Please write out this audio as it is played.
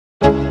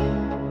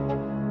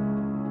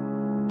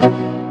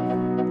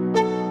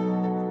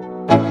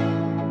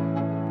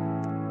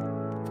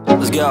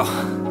Let's go.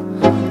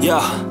 Yo,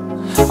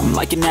 I'm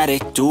like an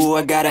addict, do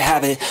I gotta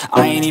have it.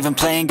 I ain't even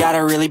playing, got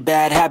a really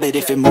bad habit.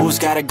 If it moves,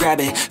 gotta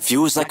grab it,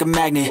 fuse like a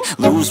magnet.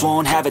 Lose,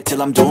 won't have it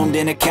till I'm doomed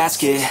in a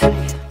casket.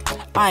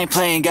 I ain't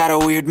playing, got a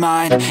weird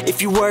mind.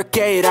 If you work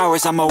 8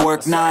 hours, I'ma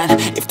work 9.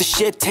 If the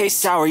shit tastes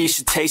sour, you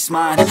should taste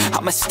mine.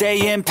 I'ma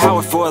stay in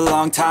power for a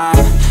long time.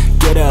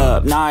 Get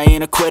up, nah, I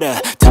ain't a quitter.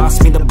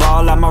 Toss me the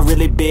ball, I'm a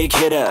really big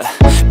hitter.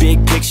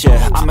 Big picture,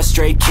 I'm a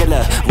straight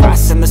killer.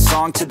 Rising the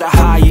song to the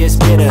highest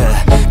bidder.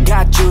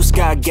 Got juice,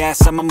 got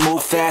gas, I'ma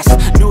move fast.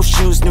 New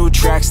shoes, new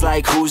tracks,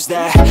 like who's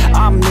that?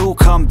 I'm new,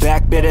 come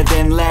back, better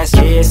than last.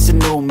 Yeah, it's a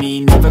new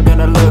me, never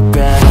gonna look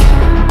back.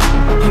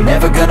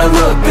 Never gonna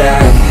look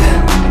back.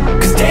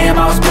 Cause damn,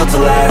 I was built to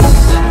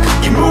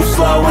last. You move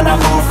slow and I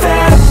move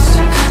fast,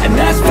 and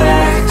that's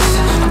facts.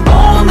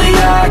 Only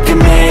I can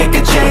make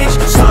a change.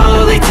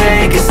 Slowly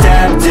take a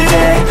step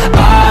today.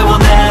 I will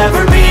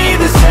never be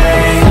the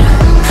same,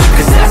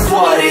 cause that's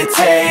what it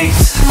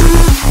takes.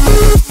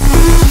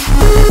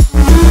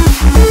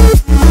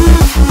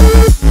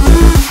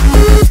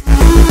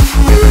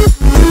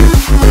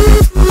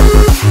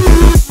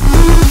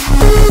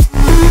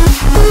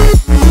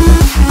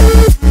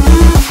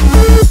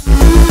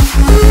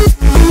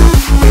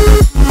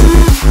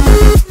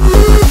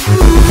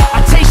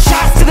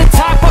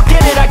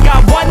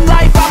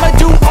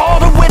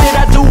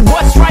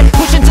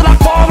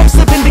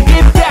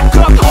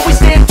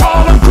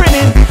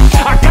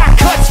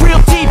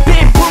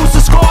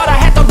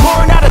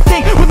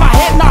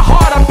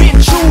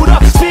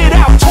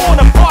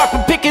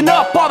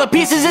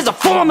 Pieces is a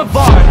form of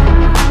art.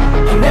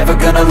 I'm never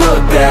gonna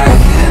look back.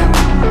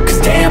 Cause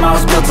damn, I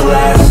was built to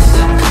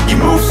last. You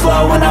move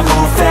slow and I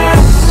move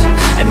fast,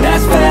 and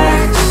that's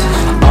facts.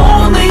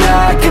 Only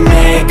I can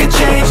make a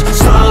change.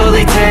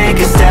 Slowly take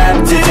a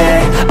step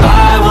today.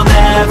 I will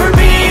never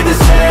be the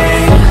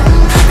same,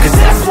 cause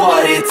that's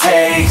what it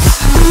takes.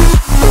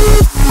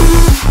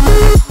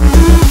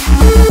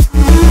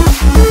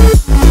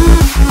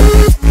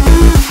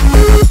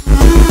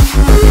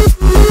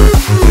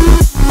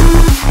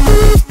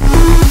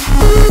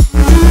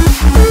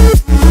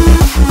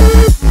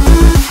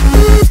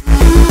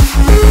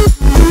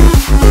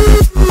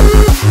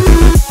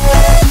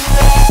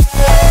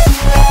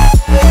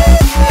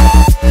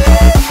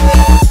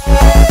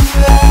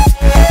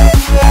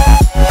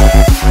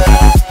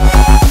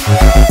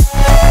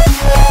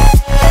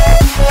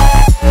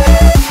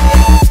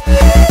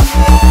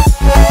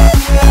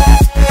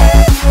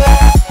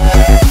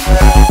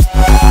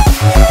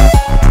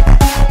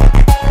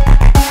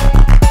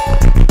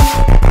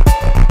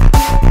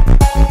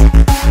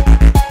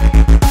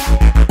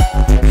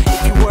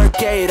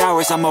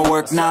 I'ma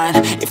work 9.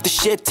 If the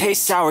shit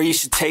tastes sour, you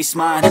should taste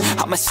mine.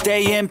 I'ma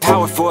stay in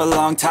power for a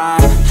long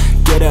time.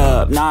 Get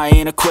up, nah, I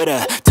ain't a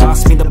quitter.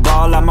 Toss me the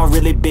ball, I'm a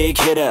really big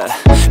hitter.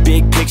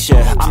 Big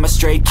picture, I'm a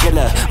straight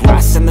killer.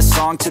 Rising the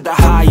song to the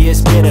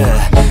highest bidder.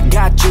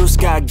 Got juice,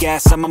 got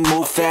gas, I'ma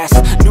move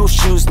fast. New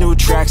shoes, new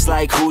tracks,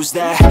 like who's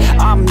that?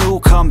 I'm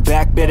new, come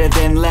back, better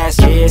than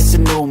last. Yeah, it's a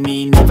new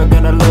me, never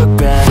gonna look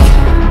back.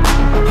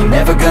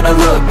 Never gonna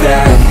look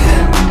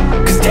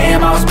back. Cause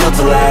damn, I was built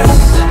to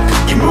last.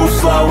 You move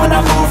slow and I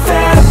move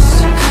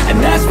fast, and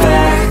that's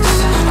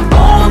facts.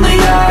 Only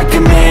I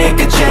can make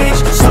a change.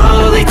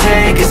 Slowly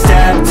take a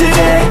step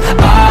today.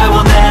 I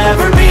will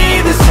never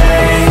be the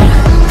same,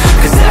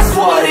 cause that's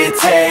what it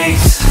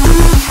takes.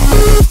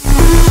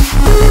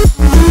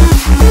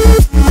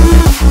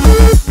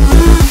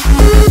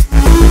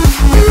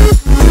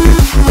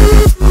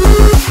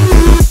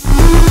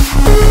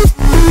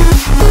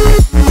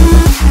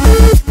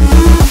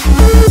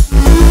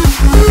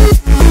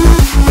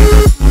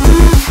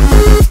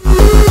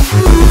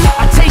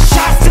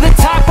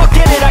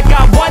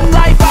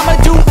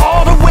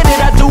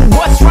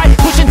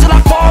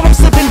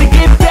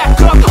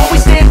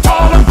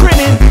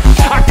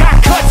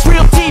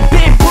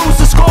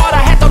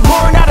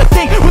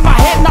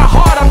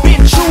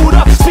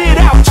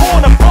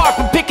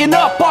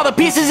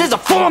 Pieces is a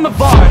form of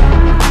art.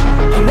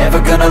 I'm never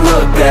gonna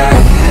look back.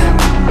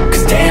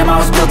 Cause damn, I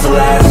was built to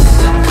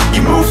last.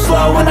 You move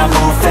slow and I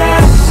move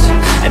fast,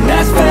 and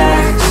that's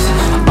facts.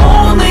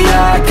 Only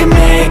I can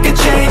make a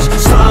change.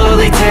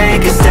 Slowly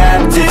take a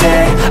step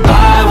today.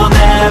 I will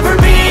never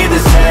be the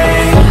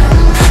same,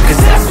 cause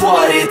that's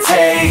what it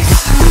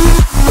takes.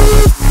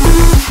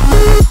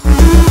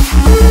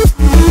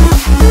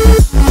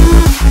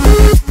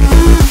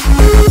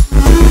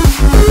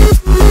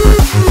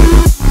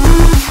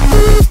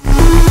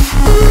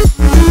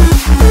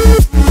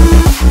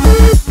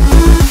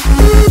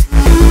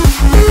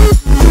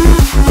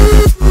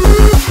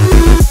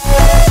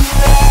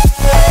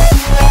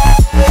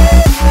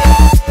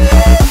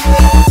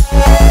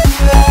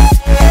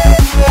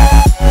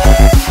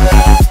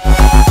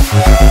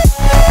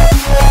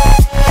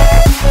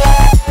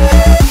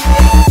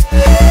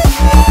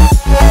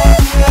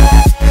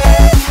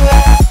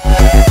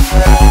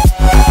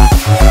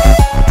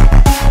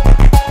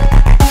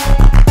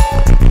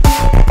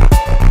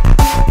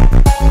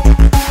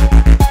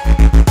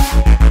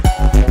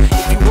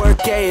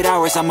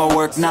 I'ma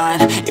work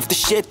 9. If the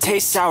shit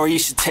tastes sour, you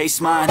should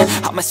taste mine.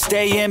 I'ma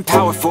stay in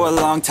power for a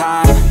long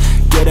time.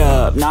 Get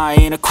up, nah, I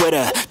ain't a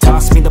quitter.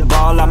 Toss me the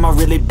ball, I'm a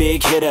really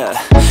big hitter.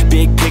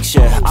 Big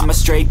picture, I'm a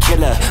straight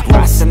killer.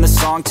 Rising the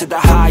song to the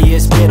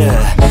highest bidder.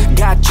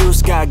 Got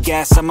juice, got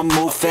gas, I'ma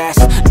move fast.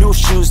 New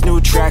shoes, new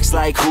tracks,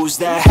 like who's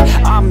that?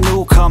 I'm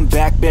new, come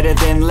back, better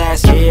than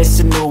last. Yeah, it's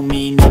a new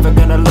me, never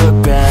gonna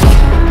look back.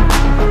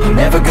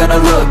 Never gonna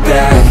look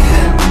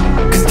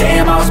back. Cause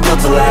damn, I was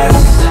built to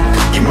last.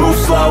 You move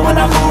slow and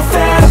I move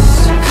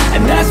fast,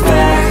 and that's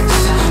facts.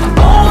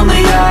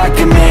 Only I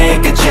can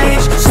make a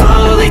change.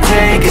 Slowly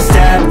take a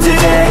step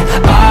today.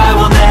 I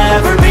will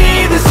never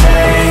be the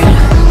same.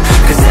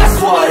 Cause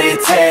that's what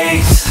it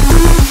takes.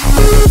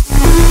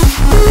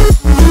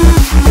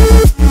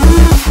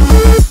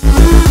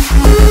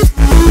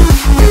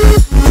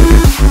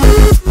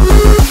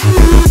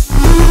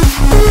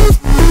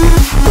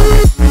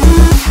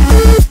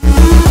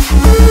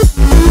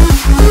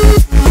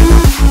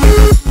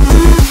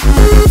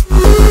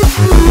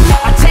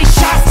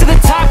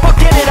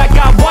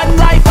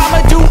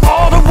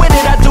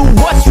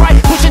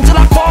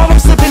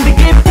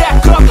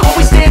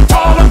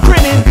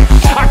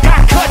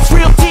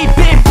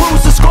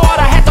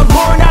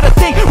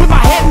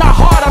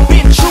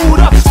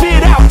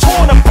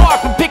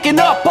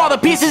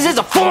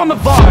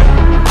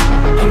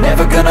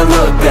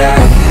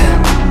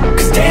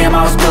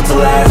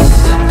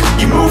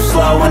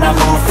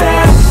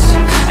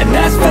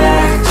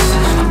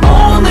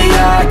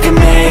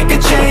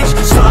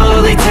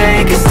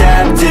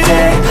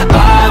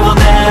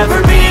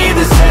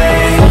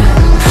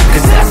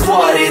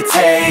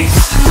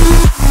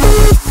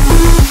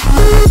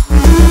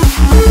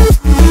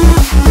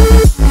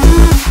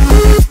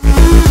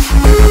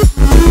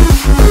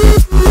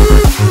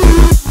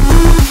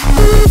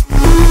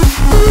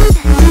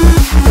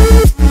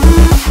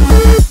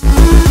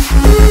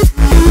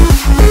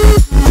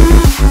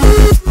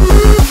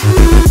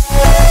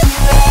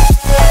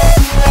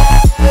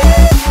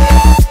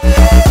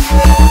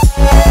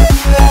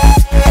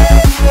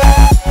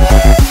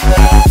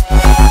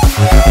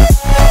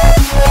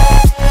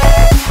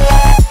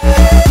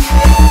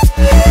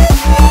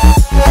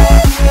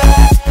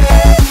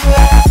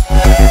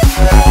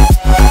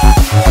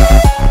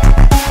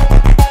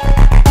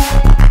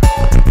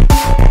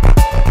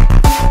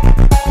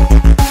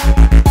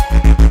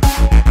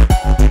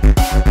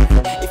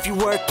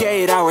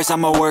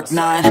 I'ma work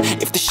 9.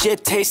 If the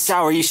shit tastes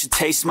sour, you should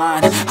taste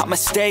mine. I'ma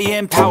stay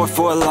in power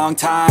for a long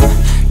time.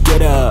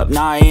 Get up,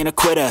 nah, I ain't a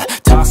quitter.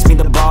 Toss me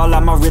the ball,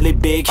 I'm a really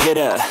big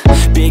hitter.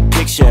 Big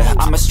picture,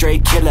 I'm a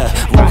straight killer.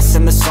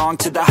 Rising the song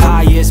to the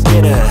highest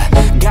bidder.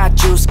 Got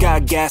juice,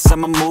 got gas,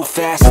 I'ma move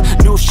fast.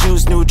 New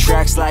shoes, new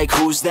tracks, like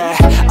who's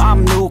that?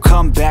 I'm new,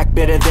 come back,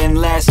 better than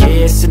last.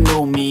 Yeah, it's a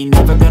new me,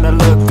 never gonna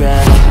look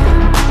back.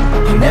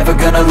 Never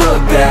gonna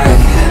look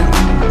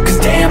back. Cause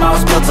damn, I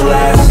was built to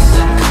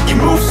last. You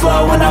move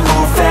slow and I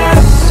move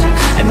fast,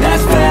 and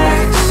that's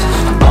facts.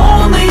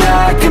 Only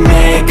I can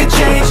make a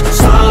change.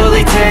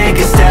 Slowly take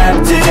a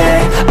step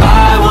today.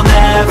 I will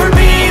never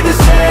be the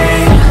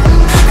same.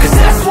 Cause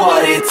that's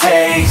what it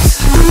takes.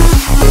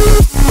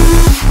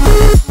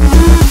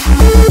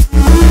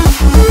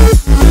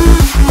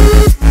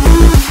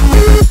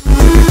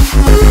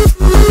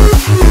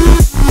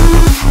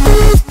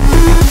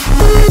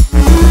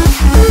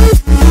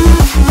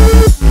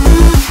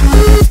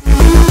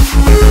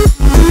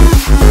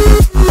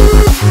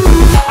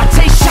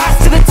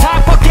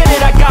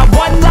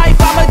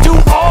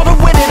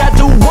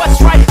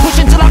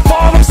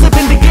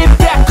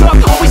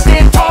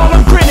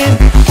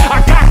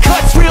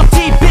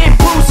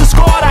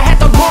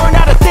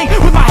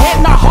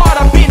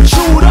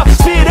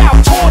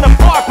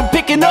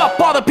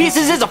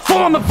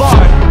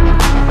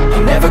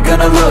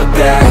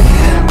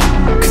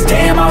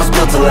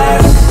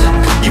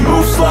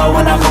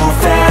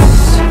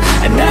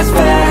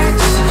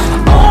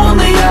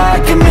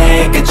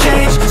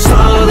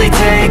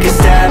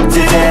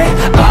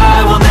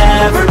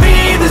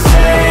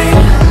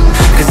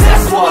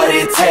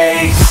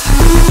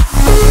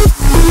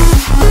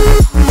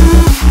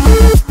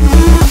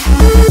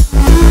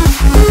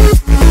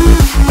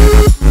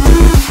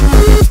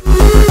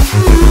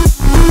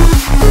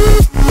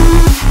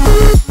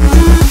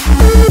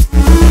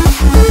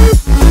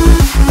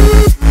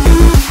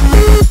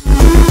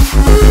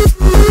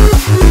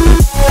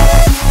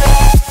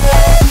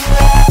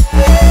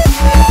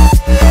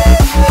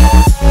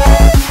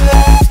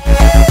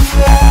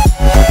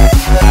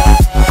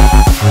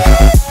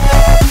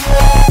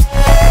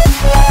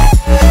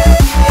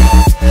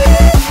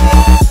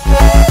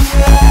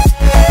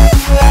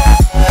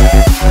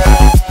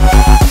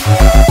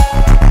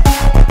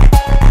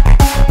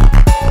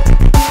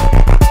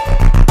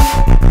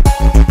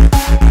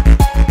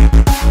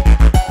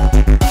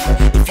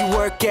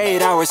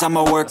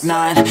 I'ma work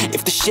 9.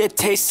 If the shit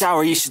tastes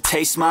sour, you should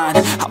taste mine.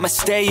 I'ma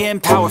stay in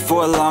power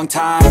for a long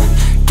time.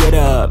 Get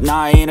up,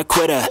 nah, I ain't a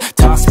quitter.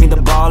 Toss me the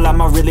ball,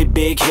 I'm a really big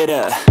big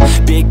hitter.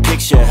 Big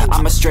picture,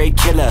 I'm a straight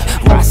killer.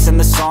 Rising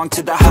the song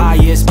to the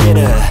highest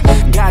bidder.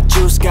 Got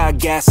juice, got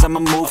gas,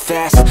 I'ma move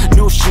fast.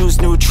 New shoes,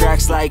 new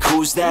tracks, like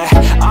who's that?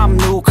 I'm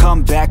new,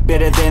 come back,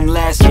 better than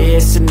last. Yeah,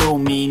 it's a new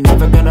me,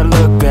 never gonna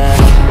look back.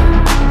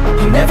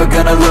 Never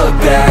gonna look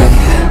back.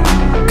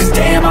 Cause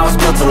damn, I was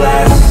built to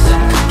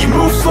last. You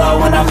move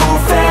slow and I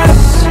move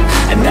fast,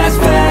 and that's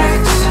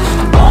facts.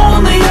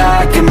 Only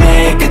I can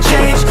make a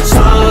change.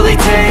 Slowly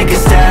take a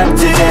step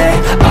today.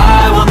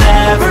 I will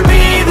never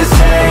be the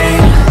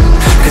same.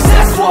 Cause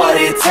that's what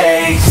it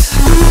takes.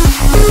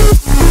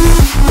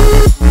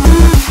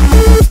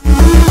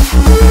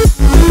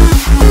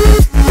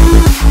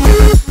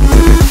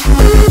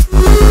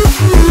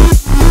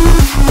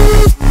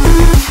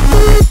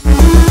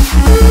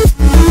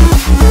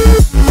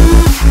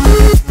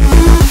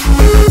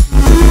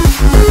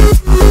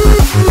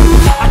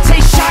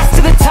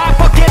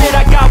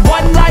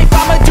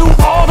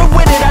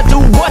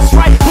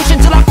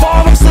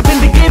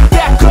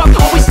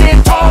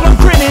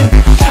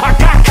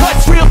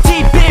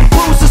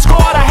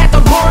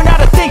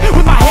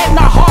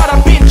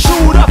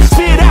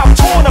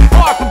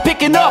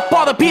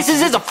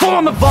 Pieces is a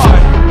form of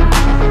art.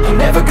 I'm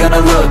never gonna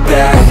look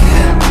back.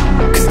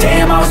 Cause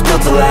damn, I was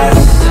built to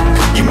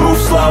last. You move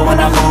slow and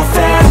I move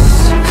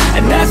fast,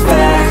 and that's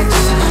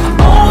facts.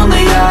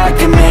 Only I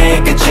can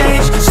make a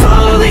change.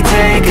 Slowly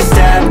take a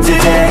step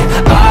today.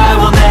 I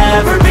will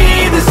never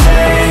be the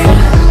same.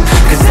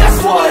 Cause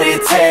that's what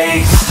it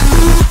takes.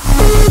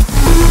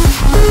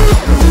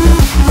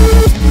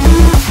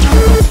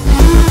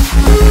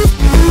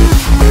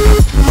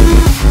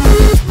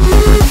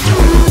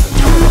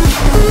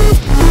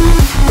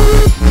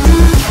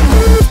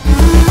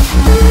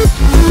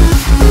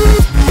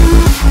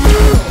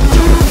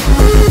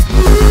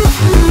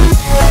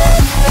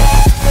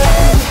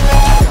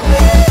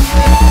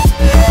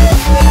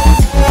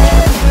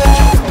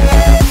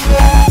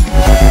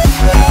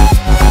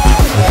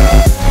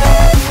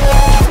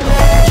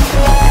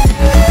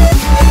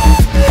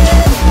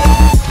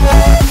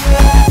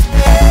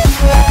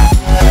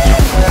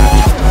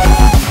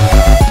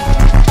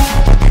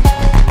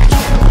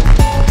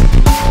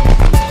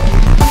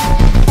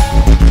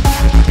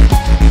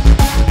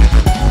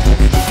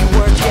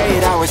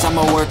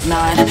 I'ma work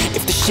 9.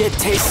 If the shit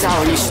tastes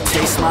sour, you should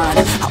taste mine.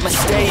 I'ma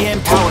stay in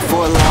power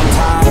for a long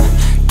time.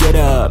 Get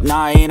up,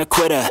 nah, I ain't a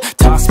quitter.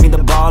 Toss me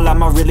the ball,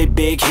 I'm a really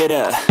big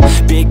hitter.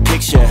 Big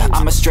picture,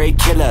 I'm a straight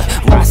killer.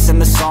 Rising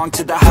the song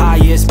to the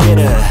highest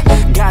bidder.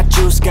 Got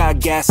juice, got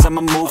gas,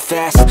 I'ma move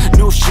fast.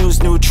 New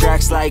shoes, new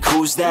tracks, like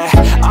who's that?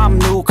 I'm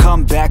new,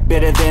 come back,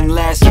 better than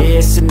last. Yeah,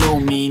 it's a new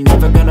me,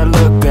 never gonna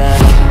look back.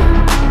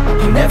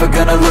 Never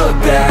gonna look